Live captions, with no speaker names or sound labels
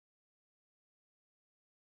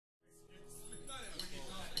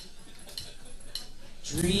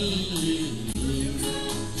Dream,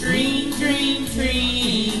 dream, dream,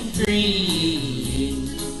 dream, dream.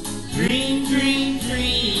 Dream, dream,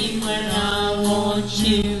 dream when I want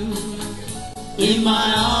you. In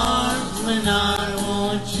my arms when I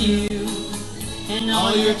want you. And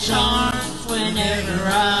all your charms whenever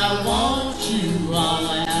I want you. All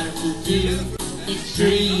I have to do is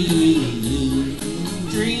dream.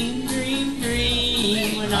 Dream, dream,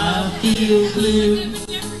 dream when I feel blue.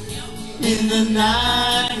 In the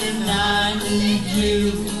night and I need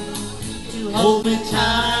you to hold me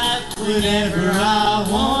tight whenever I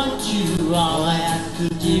want you. All I have to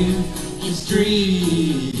do is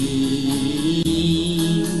dream.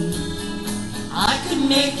 I can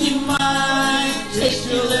make you mine, taste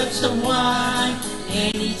your lips of wine,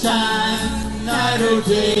 anytime, night or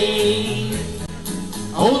day.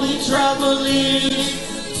 Only trouble is,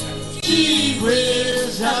 gee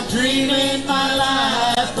whiz, I'm dreaming my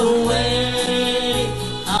life away.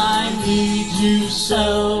 I need you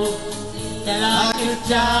so that I could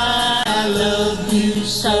die. I love you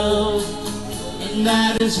so, and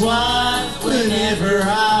that is why whenever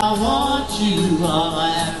I want you, all I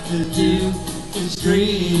have to do is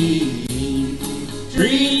dream.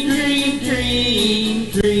 Dream, dream, dream,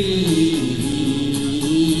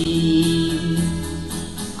 dream.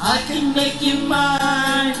 I can make you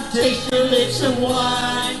mine, taste your lips of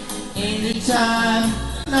wine, anytime,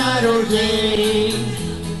 night or day.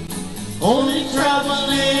 Only trouble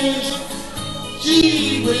is,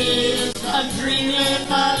 gee whiz, I'm dreaming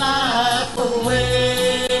my life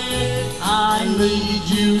away. I need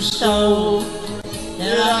you so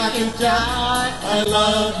that I can die. I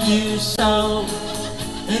love you so,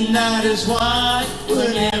 and that is why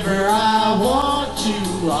whenever I want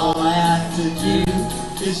you, all I have to do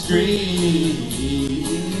is dream.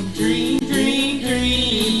 Dream, dream,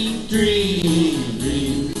 dream, dream,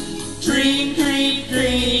 dream. Dream, dream,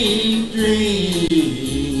 dream,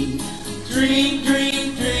 dream. Dream,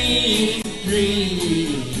 dream, dream, dream.